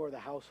them who are the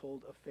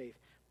household of faith.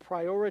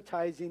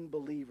 Prioritizing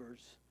believers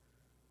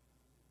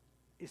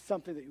is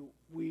something that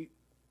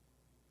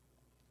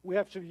we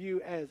have to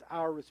view as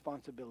our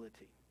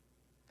responsibility.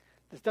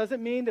 This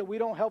doesn't mean that we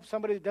don't help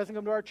somebody that doesn't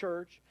come to our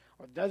church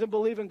or doesn't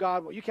believe in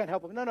God. Well, you can't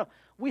help them. No.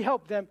 We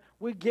help them.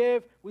 We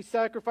give. We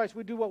sacrifice.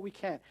 We do what we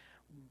can.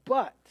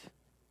 But,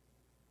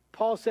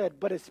 Paul said,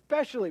 but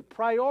especially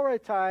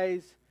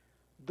prioritize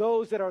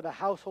those that are the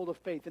household of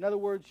faith. In other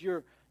words,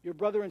 your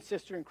brother and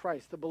sister in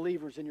Christ, the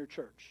believers in your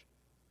church.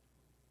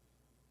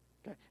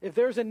 Okay? If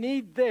there's a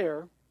need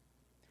there,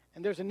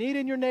 and there's a need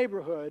in your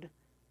neighborhood,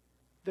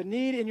 the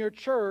need in your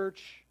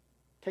church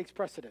takes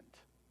precedent.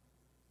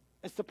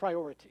 It's the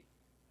priority.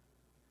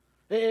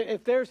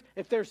 If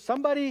there's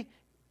somebody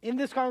in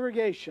this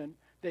congregation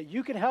that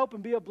you can help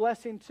and be a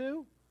blessing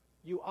to,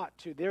 you ought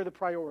to. They're the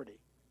priority.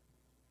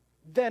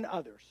 Then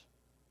others.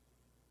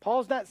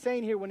 Paul's not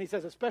saying here when he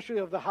says, especially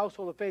of the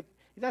household of faith,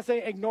 he's not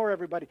saying ignore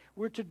everybody.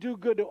 We're to do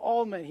good to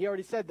all men. He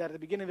already said that at the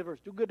beginning of the verse.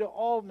 Do good to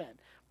all men.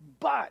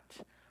 But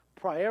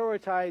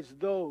prioritize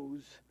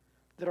those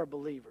that are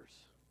believers.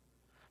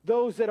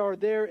 Those that are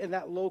there in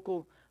that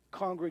local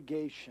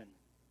congregation.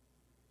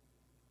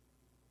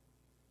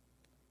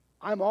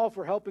 I'm all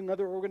for helping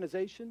other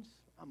organizations.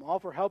 I'm all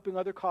for helping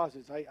other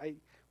causes.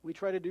 We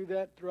try to do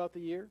that throughout the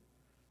year.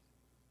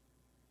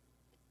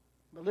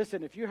 But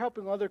listen, if you're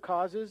helping other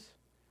causes,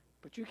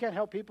 but you can't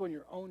help people in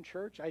your own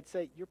church, I'd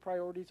say your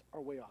priorities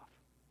are way off.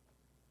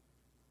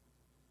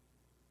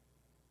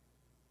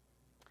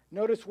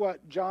 Notice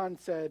what John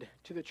said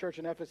to the church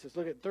in Ephesus.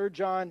 Look at 3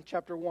 John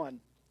chapter 1.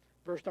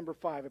 Verse number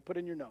 5, I put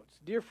in your notes.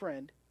 Dear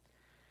friend,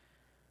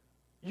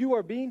 you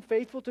are being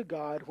faithful to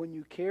God when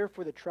you care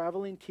for the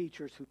traveling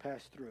teachers who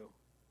pass through,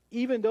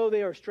 even though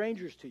they are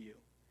strangers to you.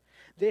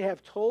 They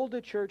have told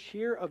the church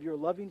here of your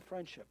loving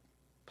friendship.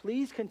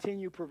 Please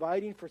continue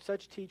providing for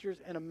such teachers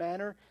in a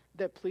manner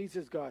that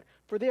pleases God,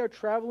 for they are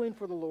traveling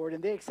for the Lord,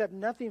 and they accept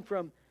nothing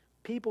from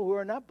people who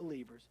are not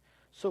believers.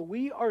 So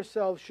we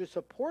ourselves should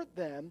support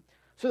them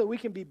so that we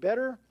can be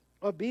better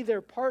or be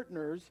their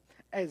partners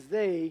as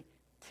they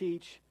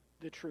teach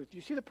the truth. Do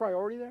you see the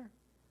priority there?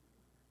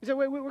 You say,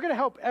 wait, we're going to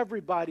help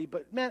everybody,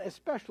 but man,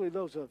 especially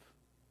those of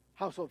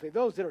household faith,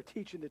 those that are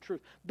teaching the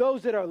truth,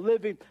 those that are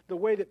living the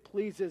way that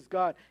pleases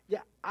God. Yeah,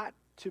 ought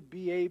to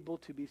be able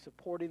to be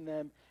supporting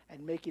them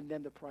and making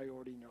them the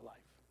priority in your life.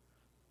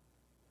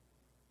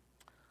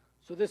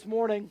 So this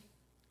morning,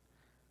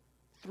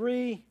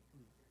 3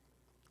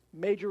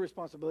 major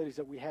responsibilities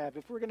that we have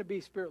if we're going to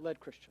be Spirit-led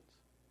Christians.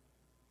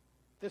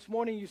 This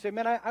morning you say,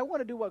 man, I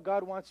want to do what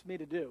God wants me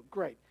to do.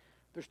 Great.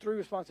 There's 3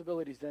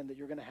 responsibilities then that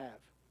you're going to have.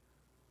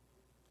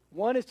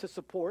 One is to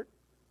support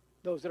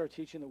those that are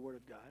teaching the Word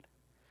of God.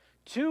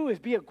 2 is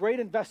be a great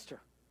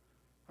investor,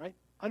 right?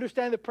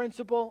 Understand the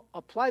principle,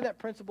 apply that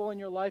principle in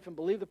your life, and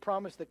believe the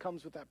promise that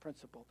comes with that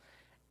principle.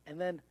 And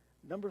then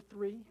number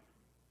 3,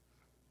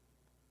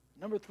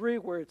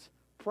 where it's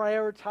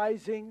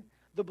prioritizing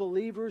the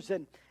believers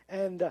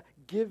and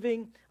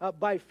giving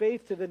by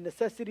faith to the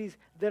necessities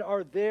that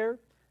are there,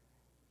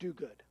 do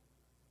good.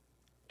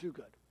 Do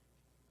good.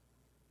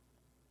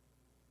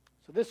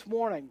 So this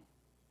morning,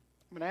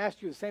 I'm going to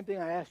ask you the same thing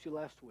I asked you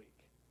last week.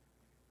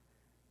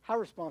 How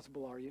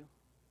responsible are you?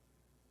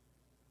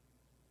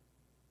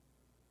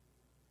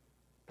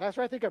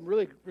 Pastor, I think I'm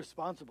really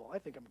responsible. I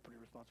think I'm a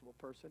pretty responsible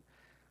person.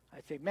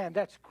 I'd say, man,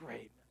 that's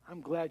great.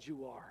 I'm glad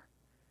you are.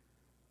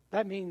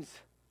 That means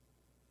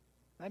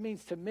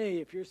to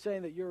me, if you're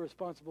saying that you're a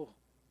responsible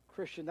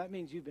Christian, that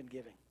means you've been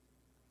giving.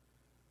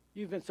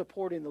 You've been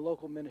supporting the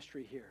local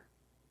ministry here.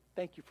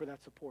 Thank you for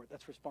that support.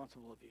 That's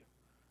responsible of you.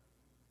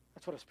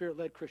 That's what a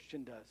Spirit-led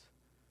Christian does.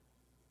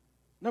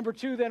 Number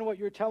 2, then, what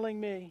you're telling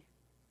me,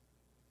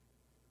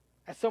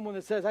 as someone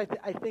that says, I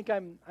think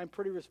I'm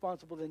pretty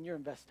responsible, then you're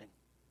investing.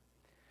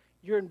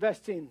 You're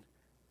investing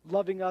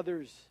loving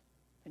others,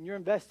 and you're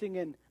investing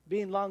in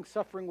being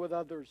long-suffering with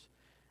others,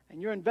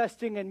 and you're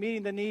investing in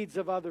meeting the needs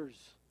of others.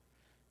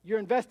 You're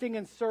investing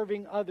in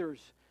serving others.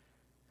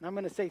 And I'm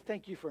going to say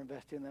thank you for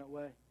investing that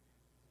way.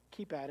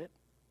 Keep at it.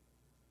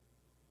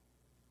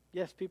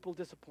 Yes, people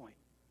disappoint.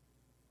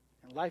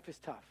 And life is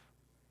tough.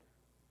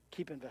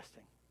 Keep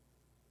investing.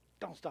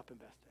 don't stop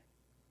investing.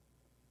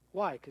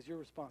 Why? Because you're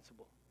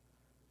responsible.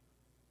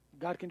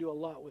 God can do a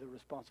lot with a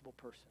responsible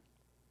person.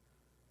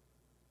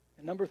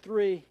 And number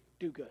 3,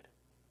 do good.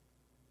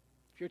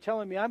 If you're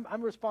telling me I'm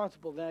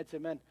responsible, then I'd say,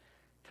 man,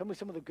 tell me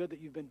some of the good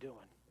that you've been doing.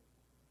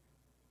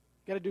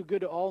 You got to do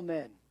good to all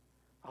men.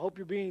 I hope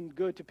you're being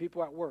good to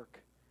people at work.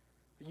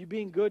 Are you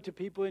being good to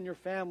people in your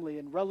family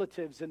and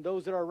relatives and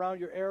those that are around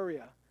your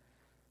area?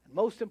 And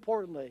most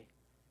importantly,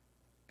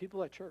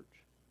 people at church.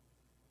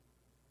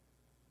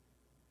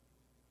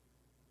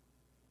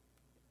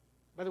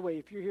 By the way,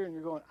 if you're here and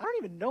you're going, I don't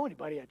even know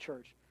anybody at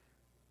church,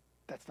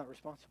 that's not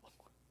responsible.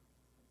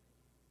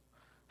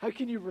 How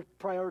can you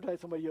prioritize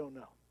somebody you don't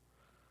know?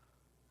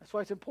 That's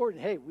why it's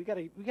important. Hey, we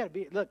gotta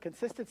be. Look,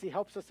 consistency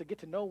helps us to get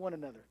to know one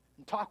another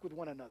and talk with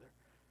one another.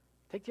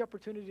 Take the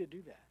opportunity to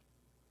do that.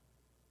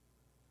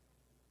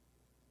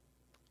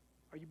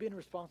 Are you being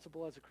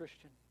responsible as a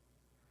Christian?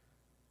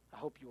 I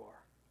hope you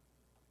are.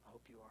 I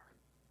hope you are.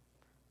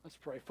 Let's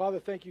pray. Father,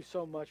 thank you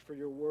so much for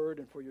your word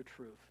and for your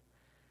truth.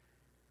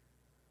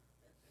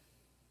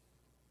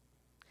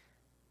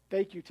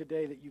 Thank you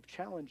today that you've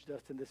challenged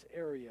us in this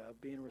area of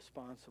being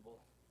responsible.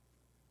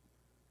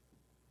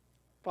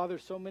 Father,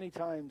 so many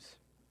times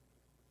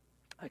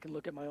I can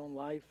look at my own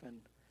life and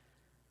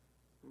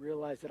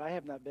realize that I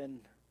have not been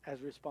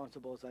as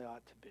responsible as I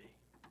ought to be.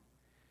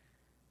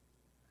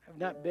 I've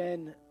not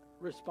been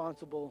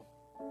responsible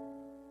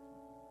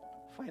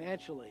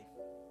financially.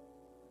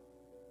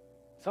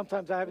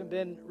 Sometimes I haven't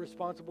been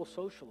responsible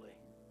socially,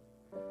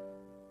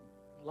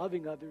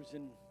 loving others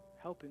and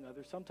helping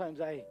others.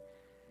 Sometimes I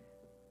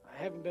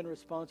haven't been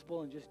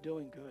responsible and just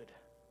doing good.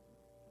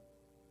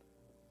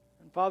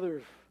 And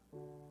Father,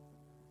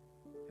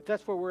 if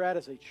that's where we're at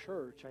as a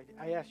church,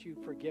 I ask you,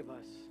 forgive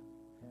us.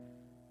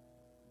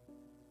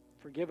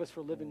 Forgive us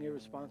for living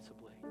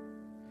irresponsibly.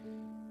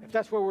 If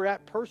that's where we're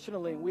at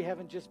personally and we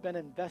haven't just been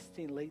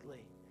investing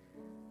lately,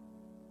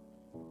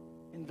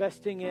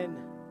 investing in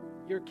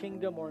your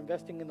kingdom or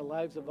investing in the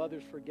lives of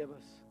others, forgive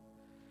us.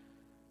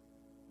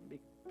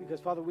 Because,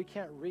 Father, we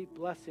can't reap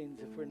blessings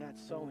if we're not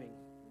sowing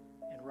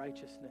in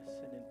righteousness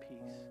and in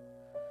peace.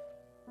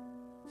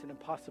 It's an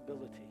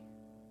impossibility.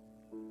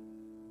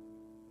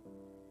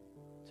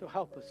 So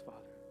help us, Father.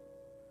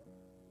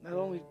 Not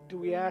only do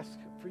we ask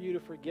for you to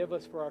forgive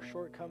us for our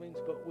shortcomings,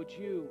 but would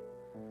you,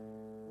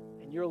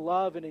 in your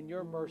love and in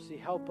your mercy,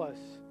 help us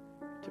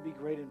to be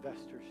great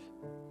investors.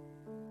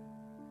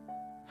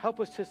 Help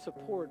us to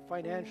support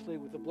financially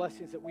with the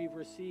blessings that we've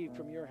received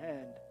from your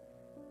hand.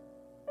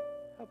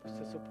 Help us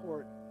to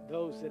support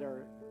those that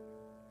are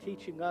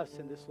teaching us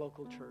in this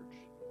local church.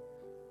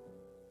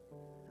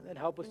 And then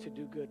help us to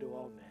do good to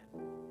all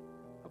men.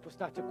 Help us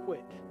not to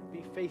quit.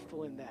 Be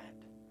faithful in that.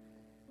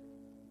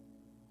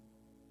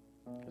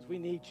 Because we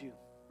need you.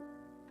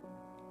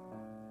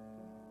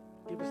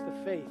 Give us the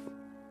faith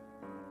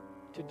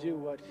to do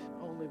what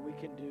only we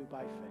can do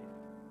by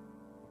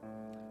faith.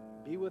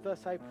 Be with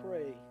us, I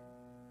pray,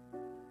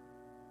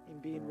 in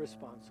being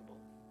responsible.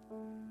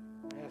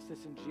 I ask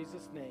this in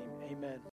Jesus' name. Amen.